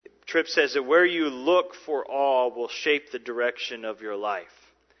Tripp says that where you look for awe will shape the direction of your life.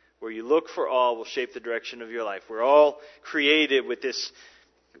 Where you look for awe will shape the direction of your life. We're all created with this.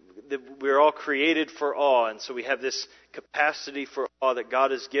 We're all created for awe, and so we have this capacity for awe that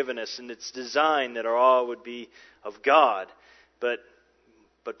God has given us, and it's designed that our awe would be of God. But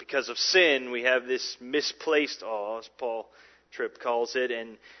because of sin, we have this misplaced awe, as Paul Tripp calls it,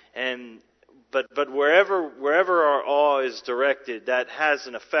 but wherever our awe is directed, that has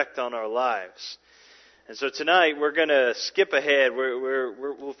an effect on our lives. And so tonight we're going to skip ahead.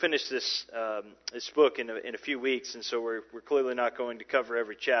 We'll finish this book in a few weeks, and so we're clearly not going to cover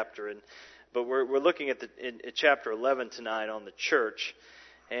every chapter. But we're looking at chapter 11 tonight on the church,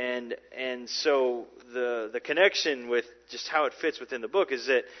 and so the connection with just how it fits within the book is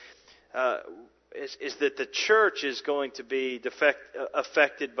that the church is going to be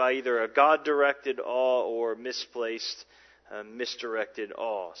affected by either a God-directed awe or misplaced, misdirected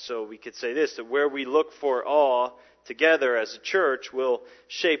awe. So we could say this, that where we look for awe together as a church will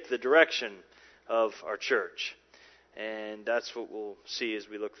shape the direction of our church. And that's what we'll see as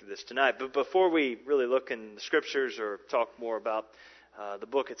we look through this tonight. But before we really look in the Scriptures or talk more about the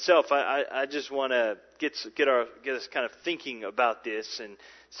book itself, I just want to get us kind of thinking about this and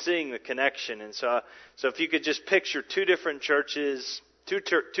seeing the connection. And so if you could just picture two different churches, two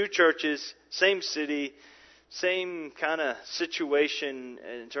churches, same city, same kind of situation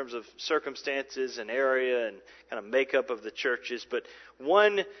in terms of circumstances and area and kind of makeup of the churches, but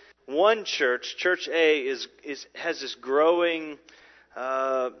one church, Church A, has this growing.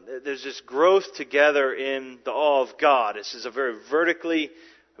 There's this growth together in the awe of God. This is a very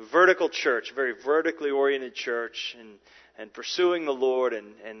vertical church, very vertically oriented church, and pursuing the Lord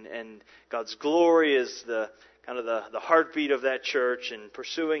and God's glory is the kind of the heartbeat of that church, and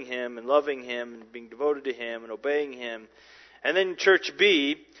pursuing Him and loving Him and being devoted to Him and obeying Him. And then Church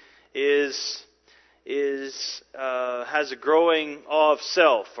B has a growing awe of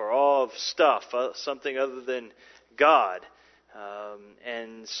self or awe of stuff, something other than God.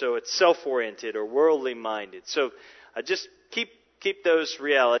 And so it's self-oriented or worldly minded. So I just keep those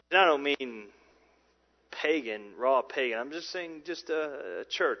realities. And I don't mean raw pagan. I'm just saying just a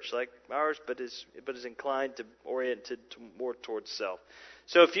church like ours, but is inclined to oriented more towards self.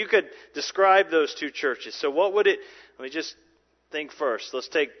 So if you could describe those two churches, so what would it? Let me just think first. Let's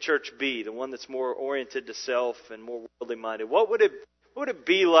take Church B, the one that's more oriented to self and more worldly minded. What would it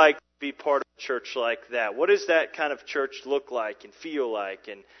be like to be part of a church like that? What does that kind of church look like and feel like?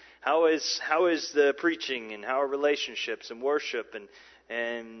 And how is the preaching, and how are relationships and worship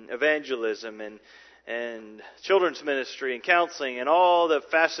and evangelism and children's ministry and counseling and all the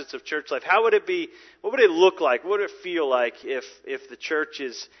facets of church life? How would it be? What would it look like? What would it feel like if the church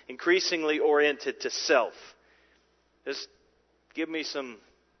is increasingly oriented to self? Just give me some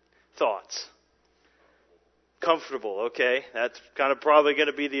thoughts. Comfortable, okay. That's kind of probably going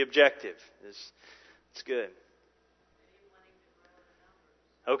to be the objective. It's good.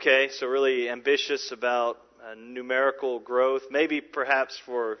 Okay, so really ambitious about numerical growth, maybe perhaps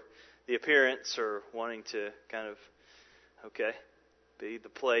for the appearance or wanting to kind of, be the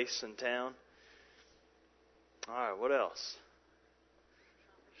place in town. All right, what else?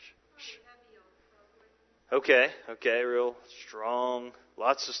 Okay, real strong,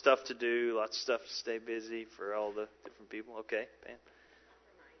 lots of stuff to do, lots of stuff to stay busy for all the different people. Okay, Pam.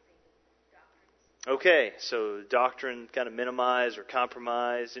 Okay, so doctrine kind of minimize or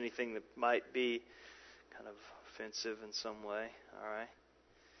compromise anything that might be kind of offensive in some way. All right.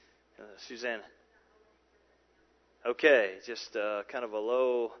 Susanna. Okay, just kind of a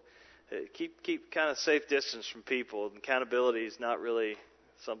low, keep kind of safe distance from people. Accountability is not really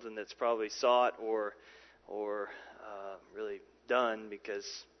something that's probably sought or really done because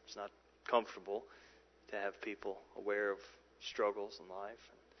it's not comfortable to have people aware of struggles in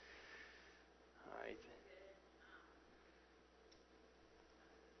life. All right.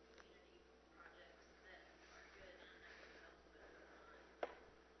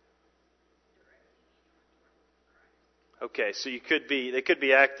 Okay, so they could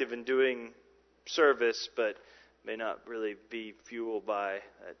be active in doing service, but may not really be fueled by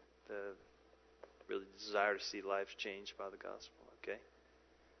the really desire to see lives changed by the gospel. Okay.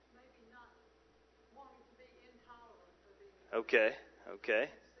 Maybe not wanting to be intolerant.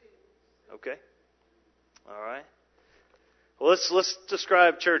 Okay. All right. Well, let's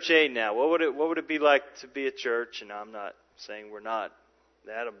describe Church A now. What would it be like to be a church? And I'm not saying we're not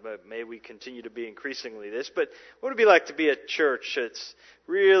that, but may we continue to be increasingly this. But what would it be like to be a church that's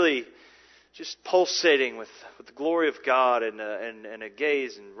really just pulsating with the glory of God and a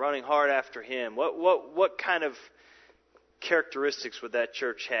gaze and running hard after Him? What kind of characteristics would that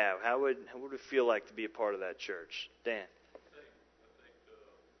church have? How would it feel like to be a part of that church? Dan? I think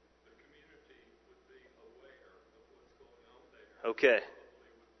the community would be aware of what's going on there. Okay.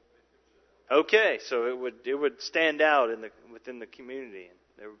 Okay, so it would stand out within the community,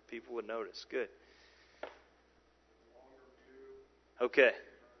 and people would notice. Good. Okay.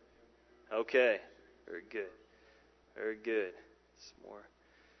 Okay. Very good. Very good. It's more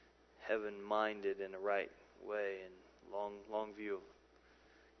heaven-minded in the right way and long view.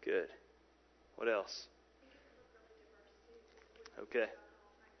 Good. What else? Okay.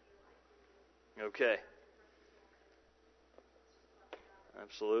 Okay.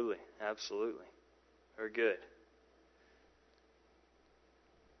 Absolutely. Absolutely. Very good.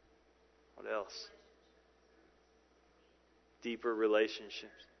 What else? Deeper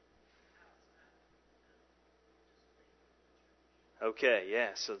relationships. Okay, yeah,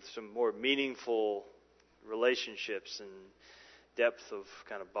 so some more meaningful relationships and depth of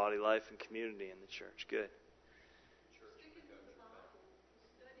kind of body life and community in the church. Good.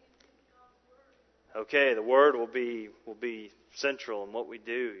 Okay, the Word will be central in what we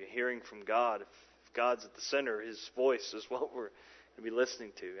do. You're hearing from God. If God's at the center, His voice is what we're going to be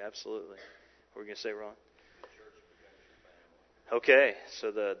listening to. Absolutely. What were we going to say, Ron? Okay,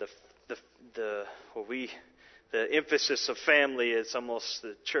 so the emphasis of family is almost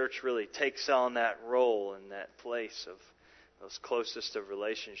the church really takes on that role in that place of those closest of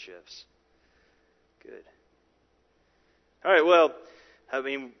relationships. Good. All right, well, I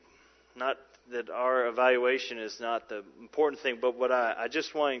mean, not that our evaluation is not the important thing, but what I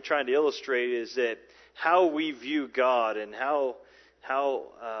just trying to illustrate is that how we view God and how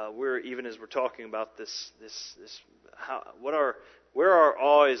we're, even as we're talking about this where our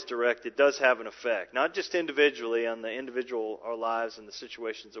awe is directed does have an effect, not just individually on our lives and the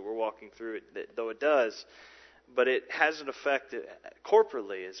situations that we're walking through, though it does, but it has an effect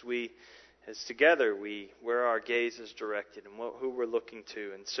corporately as together where our gaze is directed and who we're looking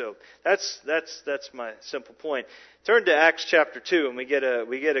to. And so that's my simple point. Turn to Acts chapter 2, and we get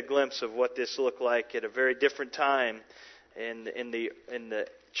a glimpse of what this looked like at a very different time in the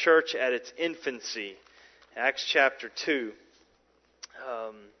church at its infancy. Acts chapter 2.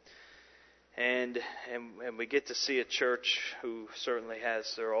 And we get to see a church who certainly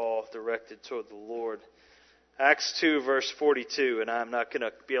has their all directed toward the Lord. Acts 2 verse 42, and I'm not going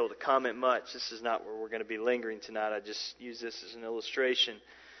to be able to comment much. This is not where we're going to be lingering tonight. I just use this as an illustration.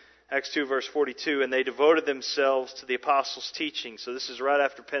 Acts 2 verse 42, and they devoted themselves to the apostles' teaching. So this is right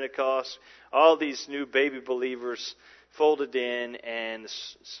after Pentecost. All these new baby believers folded in and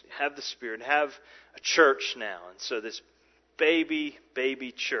have the Spirit, have a church now. And so this baby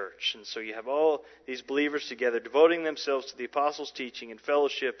church. And so you have all these believers together devoting themselves to the apostles' teaching and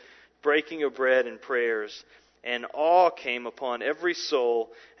fellowship, breaking of bread and prayers. And awe came upon every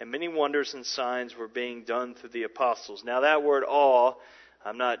soul, and many wonders and signs were being done through the apostles. Now that word awe,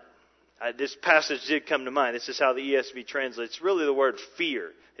 this passage did come to mind. This is how the ESV translates. It's really the word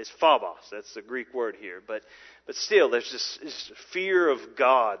fear. It's phobos. That's the Greek word here. But still, there's this fear of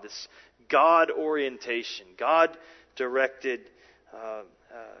God, this God orientation, God-directed,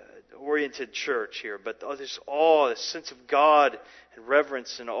 oriented church here. But this awe, this sense of God and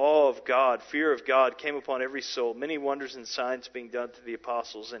reverence and awe of God, fear of God came upon every soul. Many wonders and signs being done to the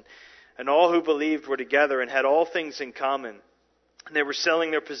apostles. And all who believed were together and had all things in common. And they were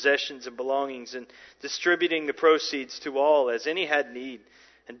selling their possessions and belongings and distributing the proceeds to all as any had need.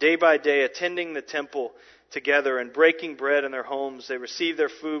 And day by day, attending the temple together and breaking bread in their homes, they received their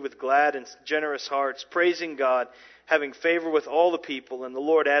food with glad and generous hearts, praising God, having favor with all the people. And the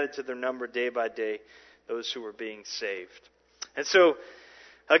Lord added to their number day by day those who were being saved. And so,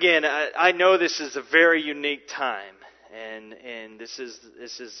 again, I know this is a very unique time, and this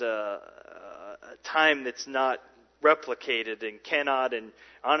is a time that's not replicated and cannot, and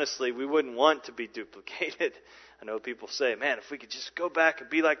honestly, we wouldn't want to be duplicated. I know people say, man, if we could just go back and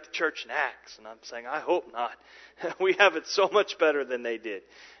be like the church in Acts. And I'm saying, I hope not. We have it so much better than they did.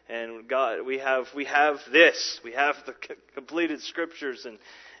 And God, we have this. We have the completed scriptures,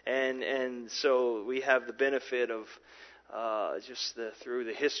 and so we have the benefit of through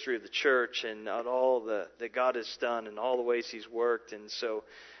the history of the church and all that God has done and all the ways He's worked. And so,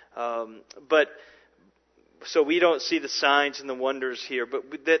 So we don't see the signs and the wonders here,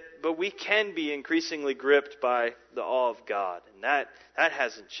 but we can be increasingly gripped by the awe of God, and that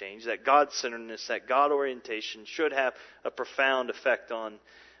hasn't changed. That God-centeredness, that God orientation, should have a profound effect on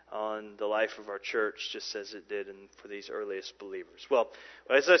the life of our church, just as it did for these earliest believers. Well,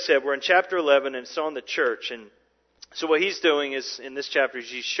 as I said, we're in chapter 11, and it's on the church, and so what he's doing is in this chapter is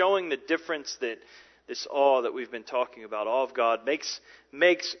he's showing the difference this awe that we've been talking about, awe of God, makes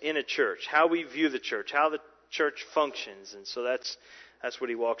in a church, how we view the church, how the church functions. And so that's what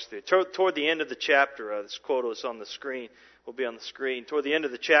he walks through. Toward the end of the chapter, this quote is on the screen, will be on the screen. Toward the end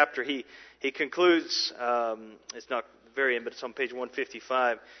of the chapter, he concludes, it's not the very end, but it's on page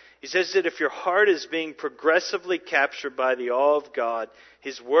 155. He says that if your heart is being progressively captured by the awe of God,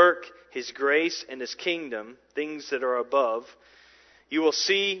 His work, His grace, and His kingdom, things that are above, you will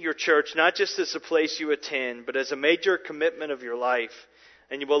see your church not just as a place you attend, but as a major commitment of your life.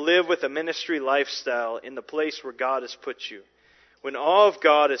 And you will live with a ministry lifestyle in the place where God has put you. When awe of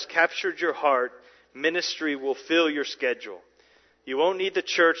God has captured your heart, ministry will fill your schedule. You won't need the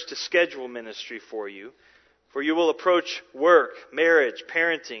church to schedule ministry for you, for you will approach work, marriage,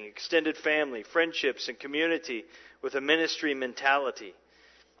 parenting, extended family, friendships, and community with a ministry mentality.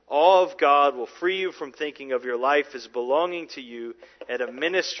 Awe of God will free you from thinking of your life as belonging to you and of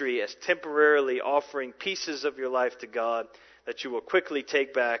ministry as temporarily offering pieces of your life to God that you will quickly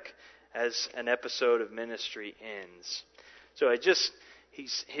take back as an episode of ministry ends. So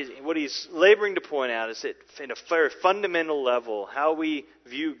what he's laboring to point out is that in a very fundamental level, how we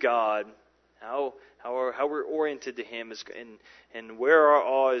view God, how we're oriented to Him, and where our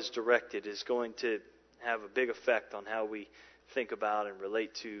awe is directed is going to have a big effect on how we think about and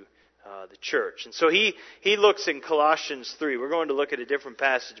relate to the church. And so he looks in Colossians 3. We're going to look at a different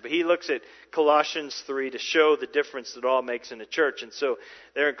passage, but he looks at Colossians 3 to show the difference that awe makes in a church. And so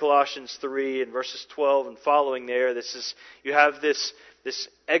there in Colossians 3 and verses 12 and following there, you have this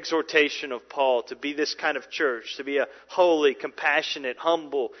exhortation of Paul to be this kind of church, to be a holy, compassionate,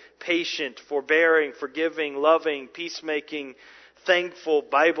 humble, patient, forbearing, forgiving, loving, peacemaking, thankful,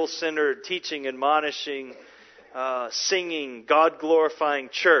 Bible-centered, teaching, admonishing, singing, God-glorifying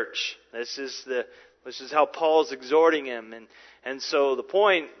church. This is how Paul's exhorting him. And so the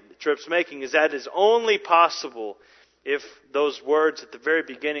point Tripp's making is that is only possible if those words at the very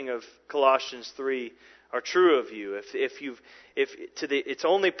beginning of Colossians 3 are true of you. It's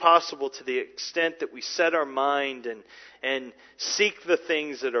only possible to the extent that we set our mind and seek the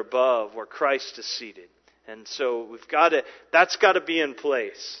things that are above where Christ is seated. And so that's got to be in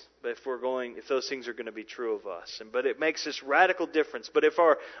place. But if those things are going to be true of us. But it makes this radical difference. But if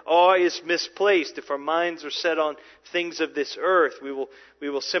our awe is misplaced, if our minds are set on things of this earth, we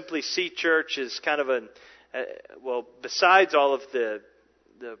will simply see church as kind of besides all of the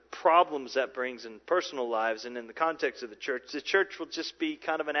problems that brings in personal lives and in the context of the church will just be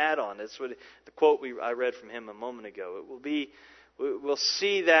kind of an add-on. That's what the quote I read from him a moment ago. We'll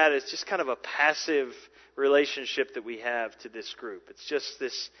see that as just kind of a passive relationship that we have to this group. It's just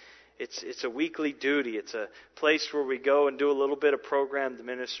this, it's a weekly duty. It's a place where we go and do a little bit of programmed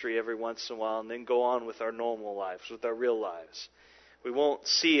ministry every once in a while and then go on with our normal lives, with our real lives. We won't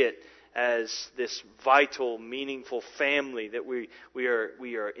see it as this vital, meaningful family that we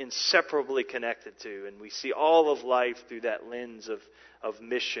are inseparably connected to, and we see all of life through that lens of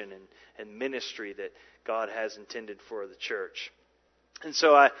mission and ministry that God has intended for the church. And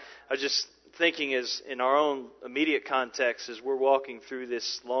so I just thinking is in our own immediate context as we're walking through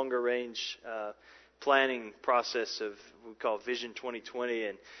this longer range planning process of what we call Vision 2020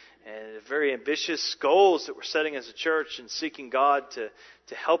 and very ambitious goals that we're setting as a church and seeking God to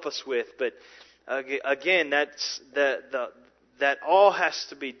help us with. But again, that all has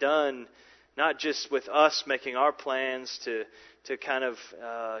to be done not just with us making our plans to kind of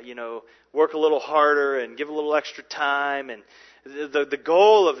work a little harder and give a little extra time. And the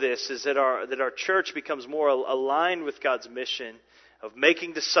goal of this is that our church becomes more aligned with God's mission of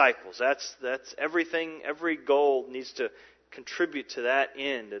making disciples. That's everything. Every goal needs to contribute to that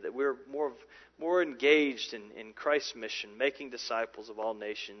end, that we're more engaged in Christ's mission, making disciples of all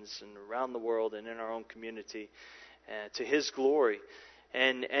nations and around the world and in our own community to His glory.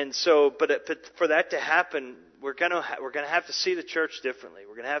 And so, but for that to happen, we're gonna have to see the church differently.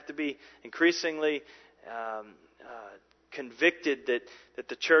 We're gonna have to be increasingly convicted that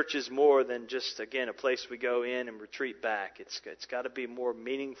the church is more than just, again, a place we go in and retreat back. It's got to be a more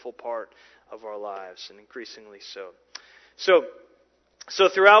meaningful part of our lives, and increasingly so. So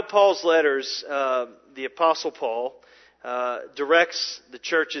throughout Paul's letters, the Apostle Paul directs the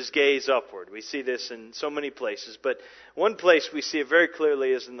church's gaze upward. We see this in so many places, but one place we see it very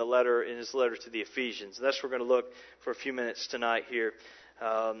clearly is in his letter to the Ephesians. And that's where we're going to look for a few minutes tonight here.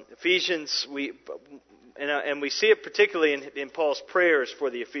 Ephesians, we see it particularly in Paul's prayers for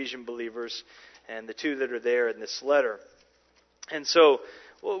the Ephesian believers, and the two that are there in this letter. And so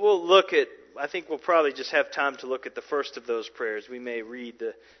we'll look at. I think we'll probably just have time to look at the first of those prayers. We may read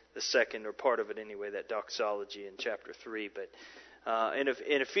the second, or part of it anyway, that doxology in chapter 3. But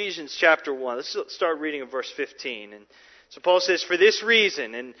in Ephesians chapter 1. Let's start reading in verse 15. And so Paul says, "For this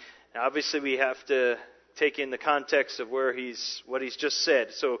reason," and obviously we have to take in the context of what he's just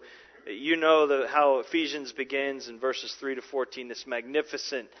said. So you know how Ephesians begins in verses 3 to 14, this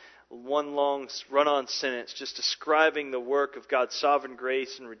magnificent one long run-on sentence just describing the work of God's sovereign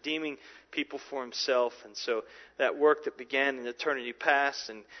grace and redeeming people for Himself. And so that work that began in eternity past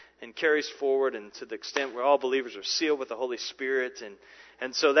and carries forward, and to the extent where all believers are sealed with the Holy Spirit.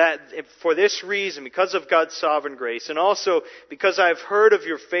 And so that, for this reason, because of God's sovereign grace, and also because I have heard of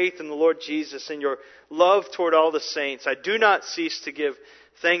your faith in the Lord Jesus and your love toward all the saints, I do not cease to give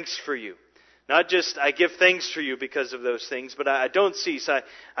thanks for you. Not just I give thanks for you because of those things, but I don't cease.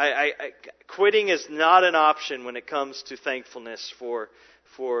 Quitting is not an option when it comes to thankfulness for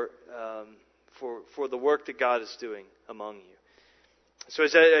the work that God is doing among you. So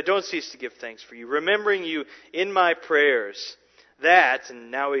as I don't cease to give thanks for you, remembering you in my prayers, that,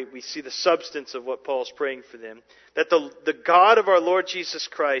 and now we see the substance of what Paul's praying for them, that the God of our Lord Jesus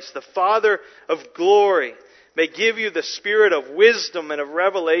Christ, the Father of glory, may give you the spirit of wisdom and of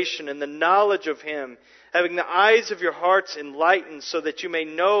revelation and the knowledge of Him, having the eyes of your hearts enlightened, so that you may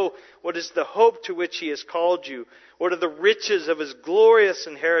know what is the hope to which He has called you, what are the riches of His glorious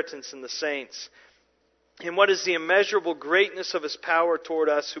inheritance in the saints, and what is the immeasurable greatness of His power toward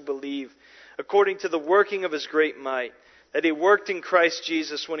us who believe, according to the working of His great might, that He worked in Christ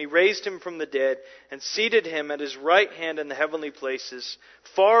Jesus when He raised Him from the dead and seated Him at His right hand in the heavenly places,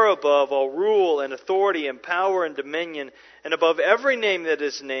 far above all rule and authority and power and dominion, and above every name that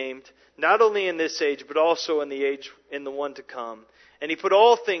is named, not only in this age, but also in the one to come. And He put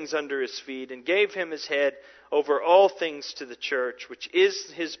all things under His feet, and gave Him His head over all things to the church, which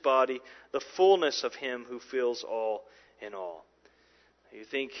is His body, the fullness of Him who fills all in all. You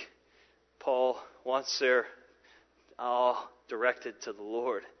think Paul wants their all directed to the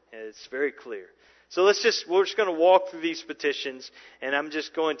Lord? And it's very clear. So we're just going to walk through these petitions, and I'm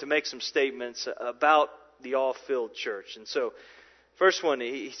just going to make some statements about the all-filled church. And so, first one,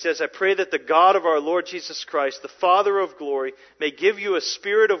 he says, I pray that the God of our Lord Jesus Christ, the Father of glory, may give you a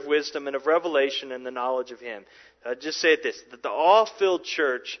spirit of wisdom and of revelation and the knowledge of Him. I just say it this, that the all-filled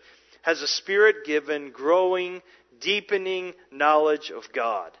church has a spirit-given, growing, deepening knowledge of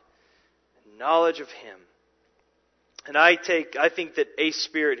God. Knowledge of Him. And I think that a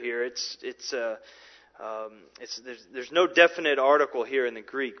spirit here, there's no definite article here in the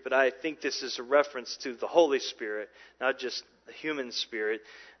Greek, but I think this is a reference to the Holy Spirit, not just the human spirit.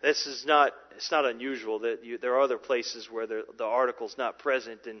 It's not unusual that there are other places where the article's not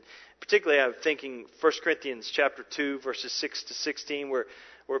present, and particularly I'm thinking 1 Corinthians chapter 2, verses 6 to 16, where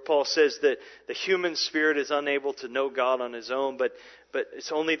Paul says that the human spirit is unable to know God on his own, but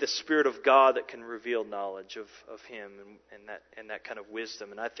it's only the Spirit of God that can reveal knowledge of Him and that kind of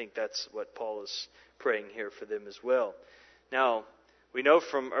wisdom. And I think that's what Paul is praying here for them as well. Now, we know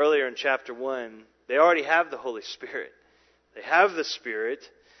from earlier in chapter 1, they already have the Holy Spirit. They have the Spirit.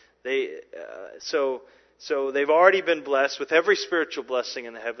 So they've already been blessed with every spiritual blessing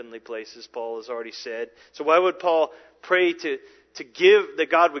in the heavenly places, Paul has already said. So why would Paul pray that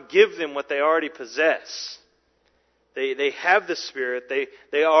God would give them what they already possess? They have the Spirit.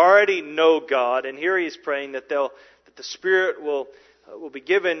 They already know God, and here he's praying that the Spirit will be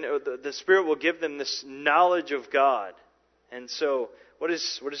given. The Spirit will give them this knowledge of God. And so, what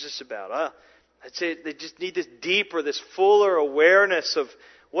is this about? I'd say they just need this deeper, this fuller awareness of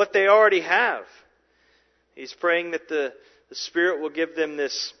what they already have. He's praying that the Spirit will give them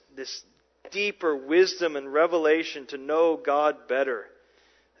this deeper wisdom and revelation to know God better.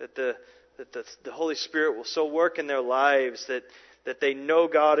 That the Holy Spirit will so work in their lives that they know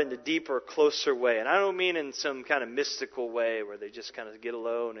God in a deeper, closer way. And I don't mean in some kind of mystical way where they just kind of get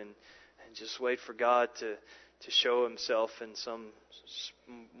alone and just wait for God to show Himself in some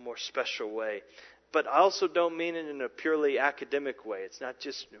more special way. But I also don't mean it in a purely academic way. It's not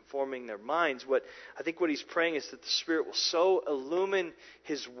just informing their minds. I think what he's praying is that the Spirit will so illumine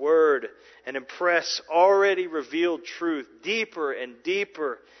His Word and impress already revealed truth deeper and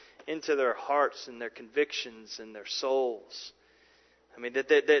deeper into their hearts and their convictions and their souls. I mean, that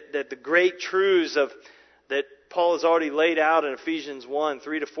the great truths that Paul has already laid out in Ephesians 1,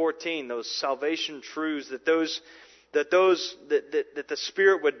 3 to 14, those salvation truths, that the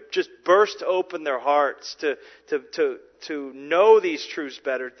Spirit would just burst open their hearts to know these truths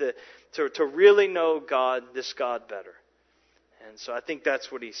better, to really know God, this God better. And so I think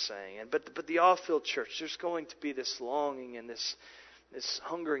that's what he's saying. But the all-filled church, there's going to be this longing and this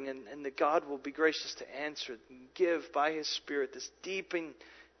hungering, and that God will be gracious to answer and give by His Spirit this deepened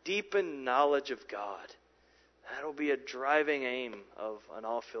knowledge of God. That'll be a driving aim of an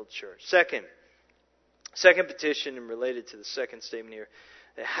all-filled church. Second petition, and related to the second statement here,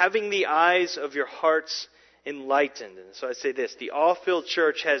 having the eyes of your hearts enlightened. And so I say this, the all-filled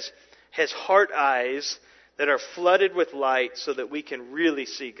church has heart eyes that are flooded with light so that we can really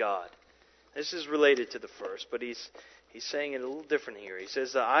see God. This is related to the first, but he's saying it a little different here. He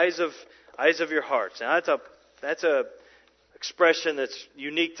says the eyes of your hearts. Now that's a expression that's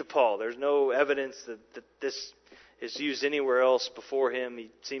unique to Paul. There's no evidence that this is used anywhere else before him.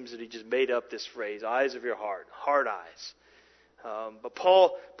 It seems that he just made up this phrase, eyes of your heart eyes. But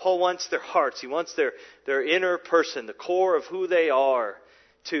Paul wants their hearts. He wants their inner person, the core of who they are,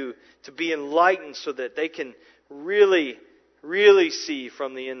 to be enlightened so that they can really, really see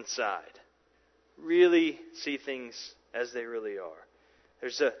from the inside. Really see things as they really are.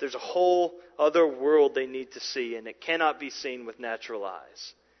 There's a whole other world they need to see, and it cannot be seen with natural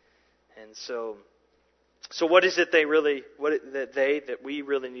eyes. And so what is it that we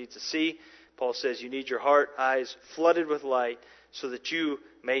really need to see? Paul says you need your heart eyes flooded with light so that you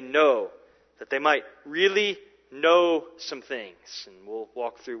may know, that they might really know some things. And we'll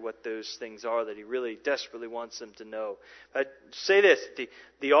walk through what those things are that he really desperately wants them to know. I'd say this,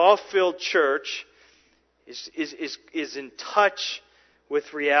 the all-filled church is in touch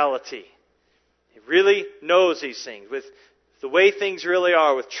with reality. It really knows these things, with the way things really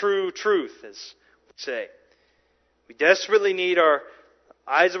are, with true truth, as we say. We desperately need our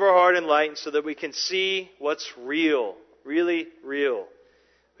eyes of our heart enlightened so that we can see what's real, really real.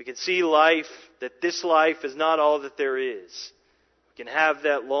 We can see life, that this life is not all that there is. We can have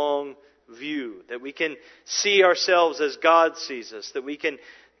that long view, that we can see ourselves as God sees us, that we can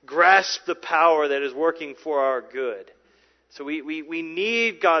grasp the power that is working for our good. So we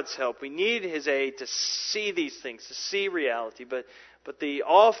need God's help. We need His aid to see these things, to see reality. But the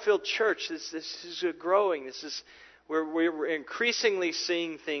all-filled church, this is growing. We're increasingly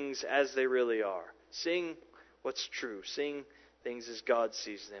seeing things as they really are. Seeing what's true. Seeing things as God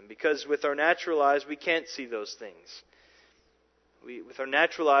sees them. Because with our natural eyes, we can't see those things. With our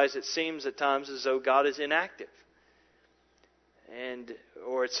natural eyes, it seems at times as though God is inactive.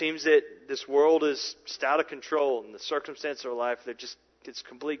 Or it seems that this world is just out of control, and the circumstances of our life, it's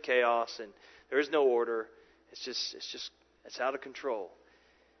complete chaos, and there is no order. It's out of control.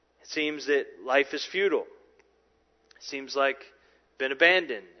 It seems that life is futile. It seems like been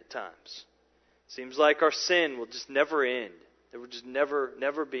abandoned at times. It seems like our sin will just never end. There will just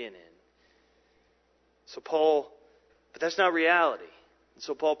never be an end. But that's not reality. And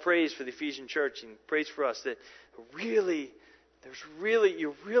so Paul prays for the Ephesian church and prays for us that you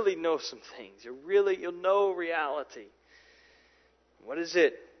really know some things. You'll know reality. What is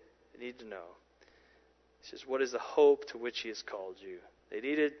it you need to know? He says, what is the hope to which He has called you? They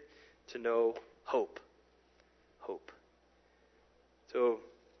needed to know hope. Hope. So,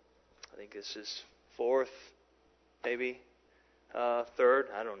 I think this is fourth, maybe third.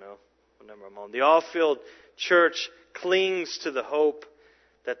 I don't know what number I'm on. The all-filled church clings to the hope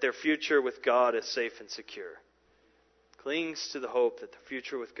that their future with God is safe and secure. Clings to the hope that the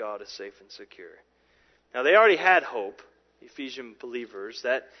future with God is safe and secure. Now, they already had hope, the Ephesian believers.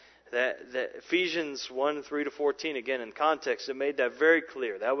 That Ephesians 1:3-14, again, in context, it made that very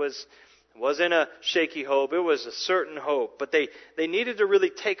clear. It wasn't a shaky hope. It was a certain hope. But they needed to really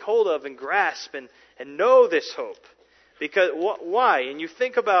take hold of and grasp and know this hope. Because why? And you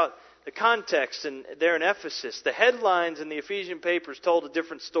think about the context there in Ephesus. The headlines in the Ephesian papers told a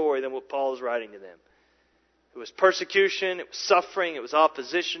different story than what Paul is writing to them. It was persecution, it was suffering, it was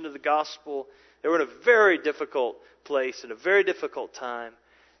opposition to the gospel. They were in a very difficult place at a very difficult time.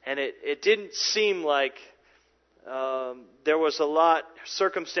 And it didn't seem like there was a lot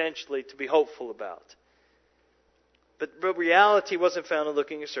circumstantially to be hopeful about. But reality wasn't found in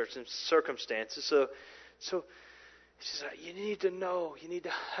looking at certain circumstances. So he says, you need to know, you need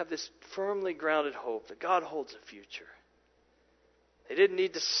to have this firmly grounded hope that God holds a future. They didn't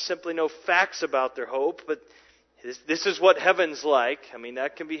need to simply know facts about their hope, but this is what heaven's like. I mean,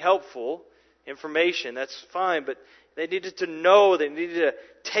 that can be helpful information, that's fine, but they needed to know, they needed to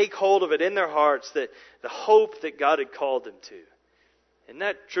take hold of it in their hearts, that the hope that God had called them to. Isn't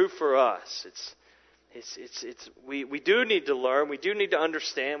that true for us? We do need to learn, we do need to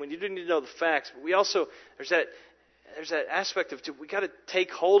understand, we do need to know the facts, but we also, there's that aspect of we got to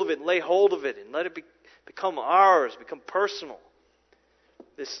take hold of it and lay hold of it and let it become ours, become personal.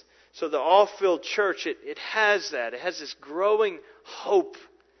 So the all-filled church, it has that. It has this growing hope,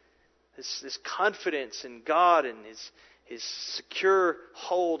 this confidence in God and His secure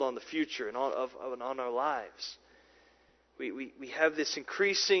hold on the future and on our lives. We have this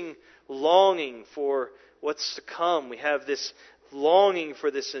increasing longing for what's to come. We have this longing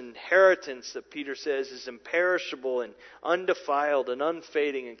for this inheritance that Peter says is imperishable and undefiled and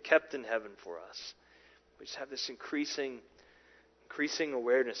unfading and kept in heaven for us. We just have this increasing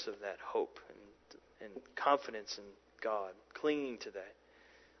awareness of that hope and confidence in God, clinging to that.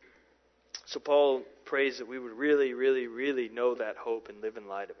 So Paul prays that we would really, really, really know that hope and live in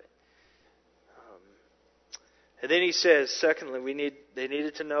light of it. And then he says, secondly, they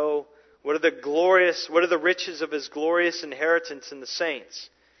needed to know what are the riches of His glorious inheritance in the saints.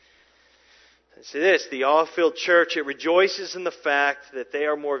 And say this, the all-filled church, it rejoices in the fact that they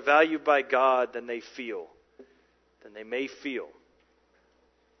are more valued by God than they may feel.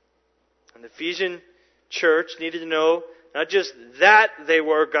 And the Ephesian church needed to know not just that they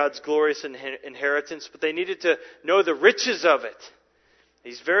were God's glorious inheritance, but they needed to know the riches of it.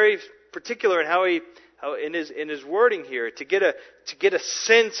 He's very particular in how in his wording here to get a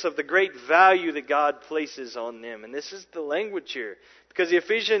sense of the great value that God places on them. And this is the language here, because the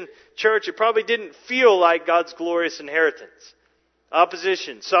Ephesian church, it probably didn't feel like God's glorious inheritance.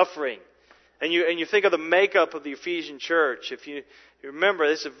 Opposition, suffering. And you think of the makeup of the Ephesian church. If you remember,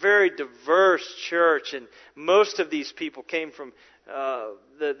 this is a very diverse church, and most of these people came from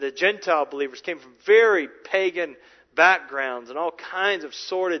the Gentile believers came from very pagan backgrounds and all kinds of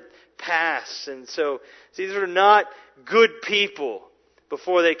sordid pasts. And so these are not good people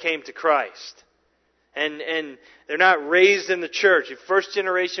before they came to Christ. And they're not raised in the church. First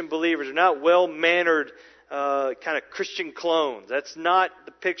generation believers are not well-mannered kind of Christian clones. That's not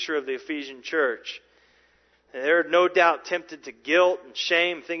the picture of the Ephesian church. And they're no doubt tempted to guilt and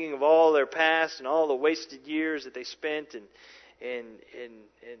shame, thinking of all their past and all the wasted years that they spent.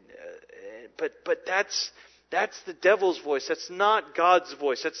 But that's the devil's voice. That's not God's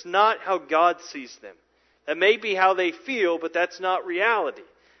voice. That's not how God sees them. That may be how they feel, but that's not reality.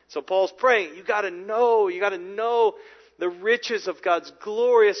 So Paul's praying, you got to know the riches of God's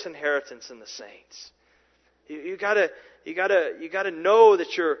glorious inheritance in the saints. You got to know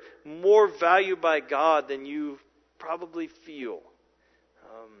that you're more valued by God than you probably feel.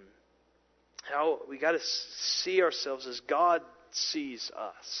 How we got to see ourselves as God sees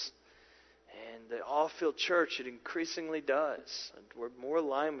us. And the all-filled church, it increasingly does. And we're more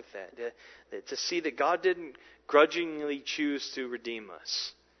aligned with that. To see that God didn't grudgingly choose to redeem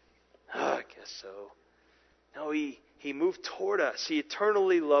us. I guess so. No, He moved toward us. He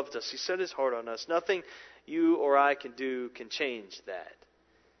eternally loved us. He set His heart on us. Nothing you or I can do can change that.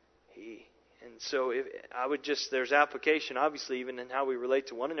 And so there's application, obviously, even in how we relate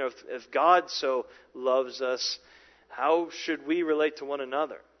to one another. If God so loves us, how should we relate to one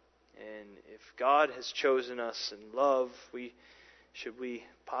another? And if God has chosen us in love, should we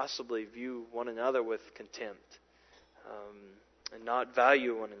possibly view one another with contempt and not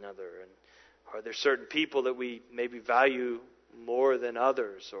value one another? And are there certain people that we maybe value more than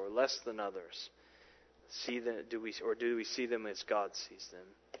others or less than others? Do we see them as God sees them?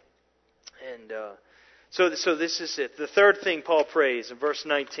 And so this is it. The third thing Paul prays in verse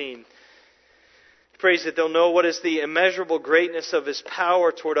 19. He prays that they'll know what is the immeasurable greatness of His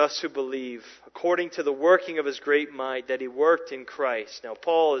power toward us who believe, according to the working of His great might that He worked in Christ. Now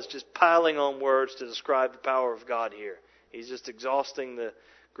Paul is just piling on words to describe the power of God here. He's just exhausting the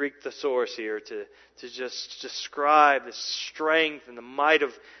Greek thesaurus here to just describe the strength and the might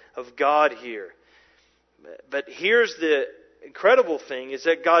of God here. But here's the incredible thing, is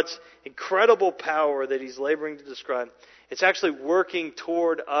that God's incredible power that He's laboring to describe, it's actually working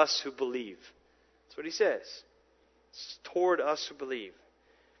toward us who believe. That's what he says. It's toward us who believe.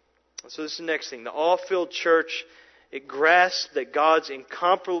 So this is the next thing. The all-filled church, it grasps that God's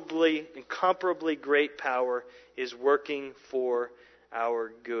incomparably great power is working for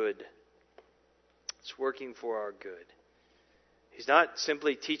our good. It's working for our good. He's not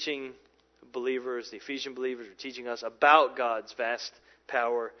simply teaching believers, the Ephesian believers are teaching us about God's vast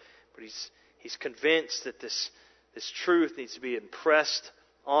power, but he's convinced that this truth needs to be impressed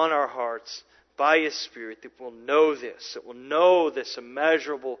on our hearts by His Spirit, that we'll know this, that we'll know this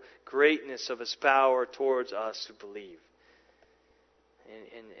immeasurable greatness of His power towards us who believe.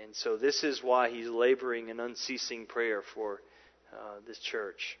 And so this is why he's laboring in unceasing prayer for this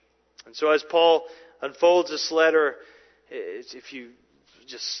church. And so as Paul unfolds this letter, if you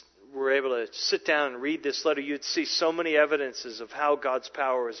just were able to sit down and read this letter, you'd see so many evidences of how God's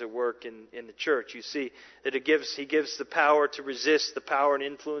power is at work in the church. You see that He gives the power to resist the power and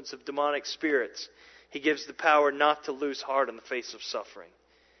influence of demonic spirits. He gives the power not to lose heart in the face of suffering.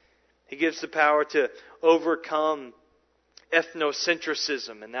 He gives the power to overcome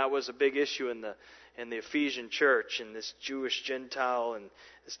ethnocentrism, and that was a big issue in the Ephesian church, and this Jewish Gentile and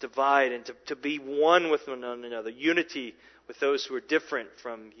this divide, and to be one with one another, unity with those who are different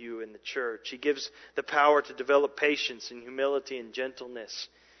from you in the church. He gives the power to develop patience and humility and gentleness.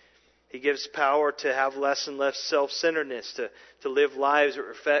 He gives power to have less and less self-centeredness, to live lives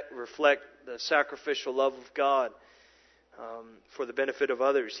that reflect the sacrificial love of God for the benefit of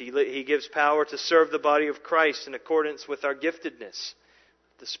others. He gives power to serve the body of Christ in accordance with our giftedness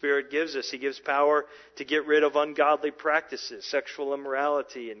the Spirit gives us. He gives power to get rid of ungodly practices, sexual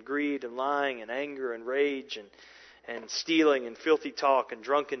immorality and greed and lying and anger and rage and stealing and filthy talk and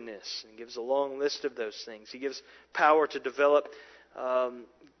drunkenness. And he gives a long list of those things. He gives power to develop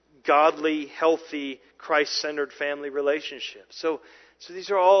godly, healthy, Christ-centered family relationships. So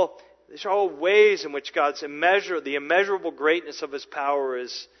these are all ways in which the immeasurable greatness of His power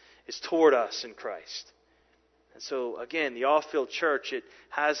is toward us in Christ. And so again, the Off-Field Church, it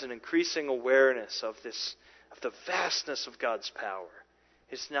has an increasing awareness of the vastness of God's power.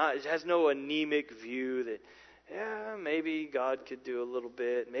 It has no anemic view that maybe God could do a little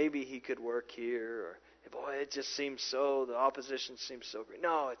bit, maybe He could work here, or boy, it just seems so, the opposition seems so great.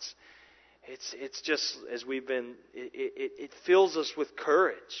 No, it's just, as we've been, it fills us with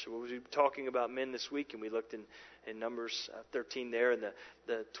courage. We were talking about men this week, and we looked in Numbers 13 there, and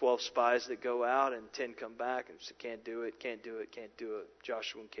the 12 spies that go out, and 10 come back, and say, can't do it.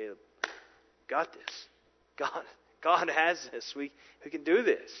 Joshua and Caleb, got this. God has this. We can do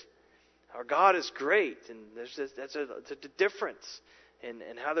this. Our God is great, and that's a difference in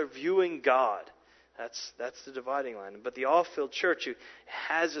how they're viewing God. That's the dividing line. But the Off-Field Church who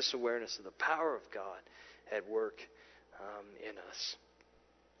has this awareness of the power of God at work in us.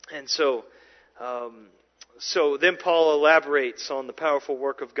 And so then Paul elaborates on the powerful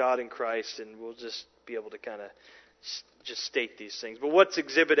work of God in Christ, and we'll just be able to kind of just state these things. But what's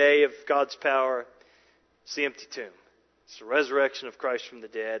Exhibit A of God's power? It's the empty tomb. It's the resurrection of Christ from the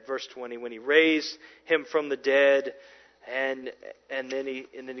dead. Verse 20, when He raised Him from the dead, and then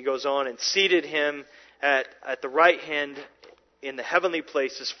he goes on and seated Him at the right hand in the heavenly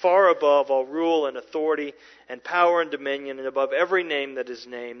places, far above all rule and authority and power and dominion, and above every name that is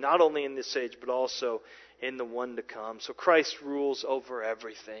named, not only in this age but also in the one to come. So Christ rules over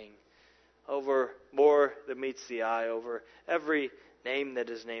everything, over more than meets the eye, over every name that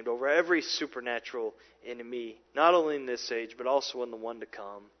is named, over every supernatural enemy, not only in this age but also in the one to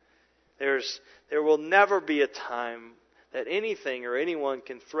come. There will never be a time that anything or anyone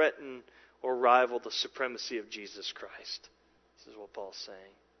can threaten or rival the supremacy of Jesus Christ. This is what Paul's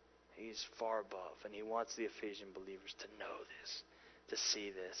saying. He's far above, and he wants the Ephesian believers to know this, to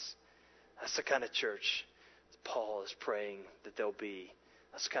see this. That's the kind of church Paul is praying that they'll be.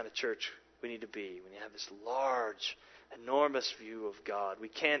 That's the kind of church we need to be. When you have this large, enormous view of God, we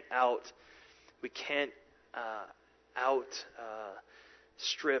can't outstrip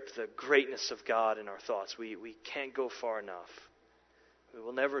the greatness of God in our thoughts. We can't go far enough. We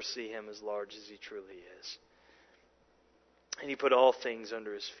will never see Him as large as He truly is. And He put all things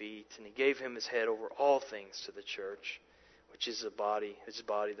under His feet, and He gave Him His head over all things to the church, which is His body,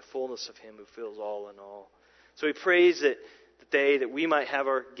 the fullness of Him who fills all in all. So He prays that that we might have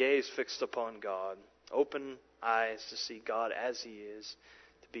our gaze fixed upon God, open eyes to see God as He is,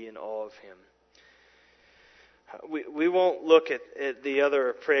 to be in awe of Him. We won't look at the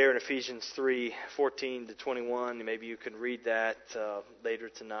other prayer in Ephesians 3:14-21. Maybe you can read that later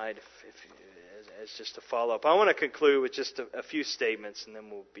tonight as just a follow-up. I want to conclude with just a few statements, and then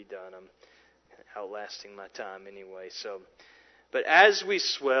we'll be done. I'm outlasting my time anyway. But as we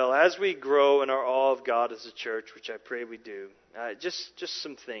swell, as we grow in our awe of God as a church, which I pray we do, just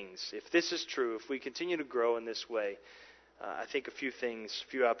some things. If this is true, if we continue to grow in this way, I think a few things,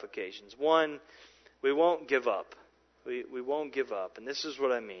 a few applications. One, we won't give up. We won't give up. And this is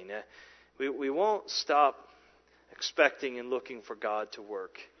what I mean. We won't stop expecting and looking for God to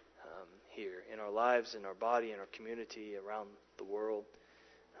work here in our lives, in our body, in our community, around the world.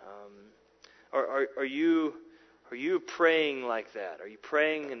 Are you praying like that? Are you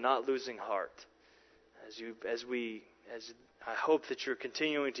praying and not losing heart? As I hope that you're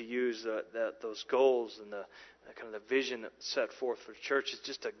continuing to use those goals and the kind of the vision that's set forth for the church is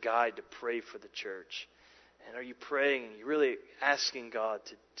just a guide to pray for the church. And are you praying and you're really asking God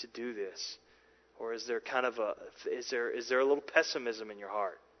to do this? Or is there kind of is there a little pessimism in your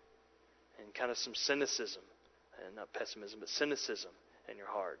heart? And kind of some cynicism, and not pessimism, but cynicism in your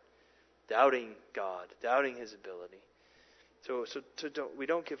heart. Doubting God, doubting His ability. So we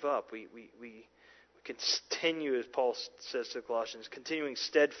don't give up. We continue, as Paul says to the Colossians, continuing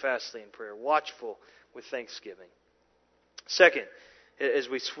steadfastly in prayer, watchful with thanksgiving. Second, as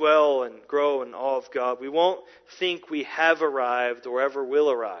we swell and grow in awe of God, we won't think we have arrived or ever will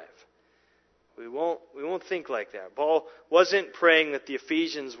arrive. We won't think like that. Paul wasn't praying that the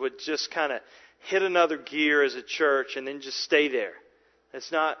Ephesians would just kind of hit another gear as a church and then just stay there.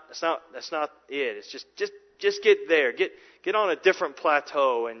 That's not it. It's just get there. Get on a different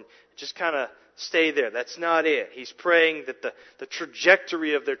plateau and just kind of stay there. That's not it. He's praying that the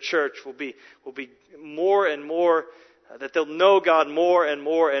trajectory of their church will be more and more, that they'll know God more and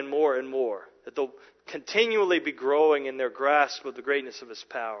more and more and more. That they'll continually be growing in their grasp of the greatness of His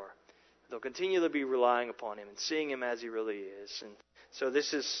power. They'll continually be relying upon Him and seeing Him as He really is. And so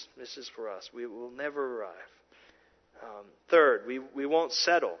this is for us. We will never arrive. Third, we won't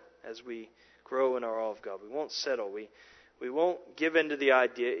settle as we grow in our awe of God. We won't settle. We won't give in to the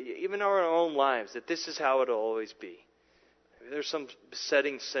idea, even in our own lives, that this is how it'll always be. Maybe there's some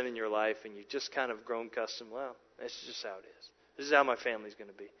besetting sin in your life and you've just kind of grown accustomed. Well, this is just how it is. This is how my family's going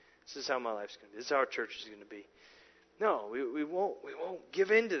to be. This is how my life's going to be. This is how our church is going to be. No, we won't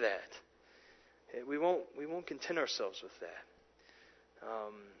give in to that. We won't content ourselves with that.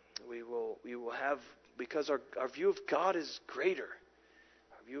 We will have, because our view of God is greater.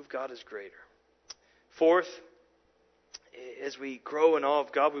 Our view of God is greater. Fourth, as we grow in awe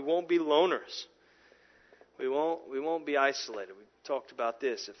of God, we won't be loners. We won't be isolated. We talked about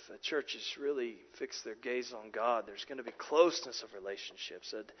this. If a church is really fixed their gaze on God, there's going to be closeness of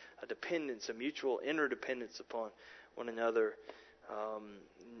relationships, a dependence, a mutual interdependence upon one another.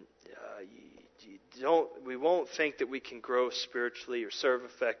 We won't think that we can grow spiritually or serve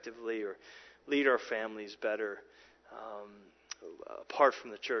effectively or lead our families better apart from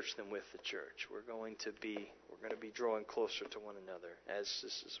the church than with the church. We're going to be drawing closer to one another, as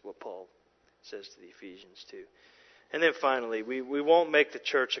this is what Paul says to the Ephesians too. And then finally, we won't make the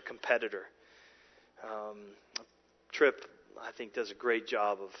church a competitor. Tripp, I think, does a great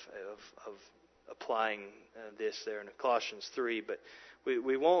job of applying this there in Colossians 3, but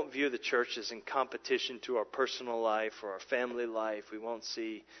we won't view the church as in competition to our personal life or our family life. We won't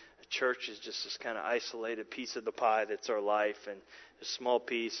see a church as just this kind of isolated piece of the pie that's our life and a small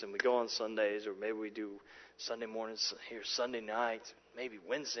piece, and we go on Sundays, or maybe we do Sunday mornings here, Sunday nights, maybe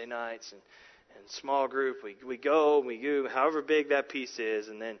Wednesday nights, and small group. We go, we do however big that piece is,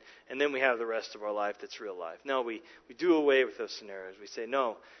 and then we have the rest of our life that's real life. No, we do away with those scenarios. We say,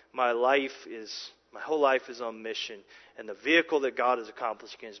 no, my whole life is on mission, and the vehicle that God is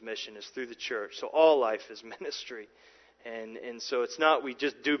accomplishing His mission is through the church. So all life is ministry, and so it's not we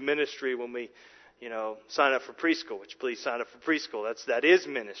just do ministry when we, sign up for preschool. Which please sign up for preschool. That is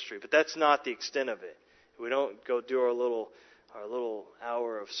ministry, but that's not the extent of it. We don't go do our little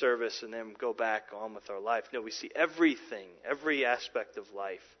hour of service and then go back on with our life. No, we see everything, every aspect of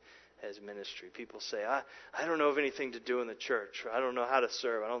life as ministry. People say, I don't know of anything to do in the church. Or I don't know how to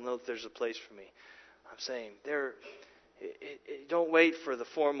serve. I don't know if there's a place for me. I'm saying don't wait for the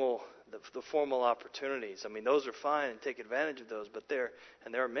formal opportunities. I mean, those are fine and take advantage of those, but there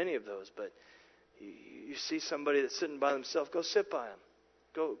are many of those. But you see somebody that's sitting by themselves, go sit by them.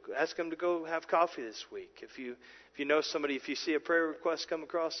 Go ask them to go have coffee this week. If you know somebody, if you see a prayer request come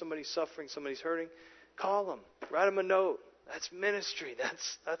across, somebody's suffering, somebody's hurting, call them, write them a note. That's ministry.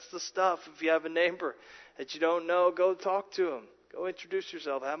 That's the stuff. If you have a neighbor that you don't know, go talk to them. Go introduce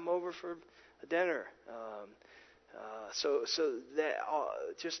yourself. Have them over for a dinner. So that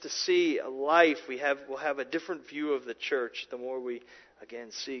just to see a life, we'll have a different view of the church the more we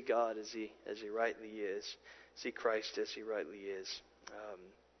again see God as He rightly is, see Christ as He rightly is.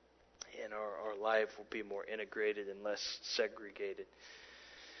 And our life will be more integrated and less segregated.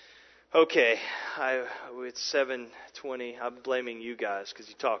 Okay, it's 7:20. I'm blaming you guys because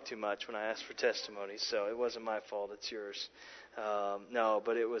you talk too much when I ask for testimony, so it wasn't my fault. It's yours. No,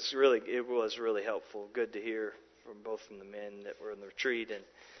 but it was really helpful. Good to hear from the men that were in the retreat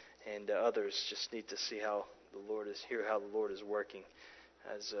and others. Just need to see how the Lord is working.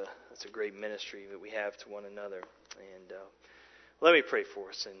 That's a great ministry that we have to one another. And let me pray for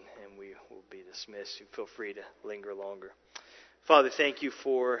us, and we will be dismissed. You feel free to linger longer. Father, thank you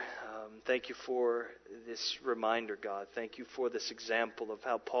for this reminder, God. Thank you for this example of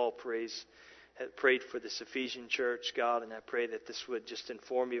how Paul prayed for this Ephesian church, God, and I pray that this would just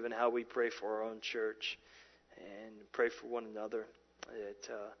inform even how we pray for our own church and pray for one another. That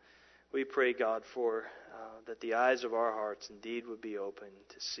we pray, God, for that the eyes of our hearts indeed would be open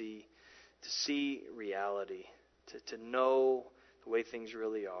to see reality, to know the way things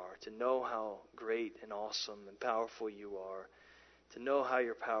really are, to know how great and awesome and powerful you are, to know how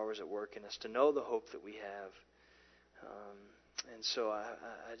your power is at work in us, to know the hope that we have. And so I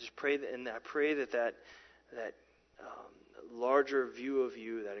just pray that, and I pray that larger view of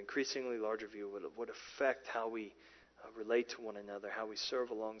you, that increasingly larger view would affect how we relate to one another, how we serve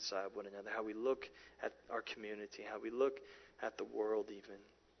alongside one another, how we look at our community, how we look at the world even.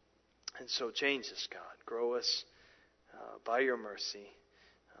 And so change us, God. Grow us by your mercy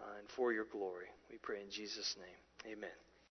and for your glory. We pray in Jesus' name. Amen.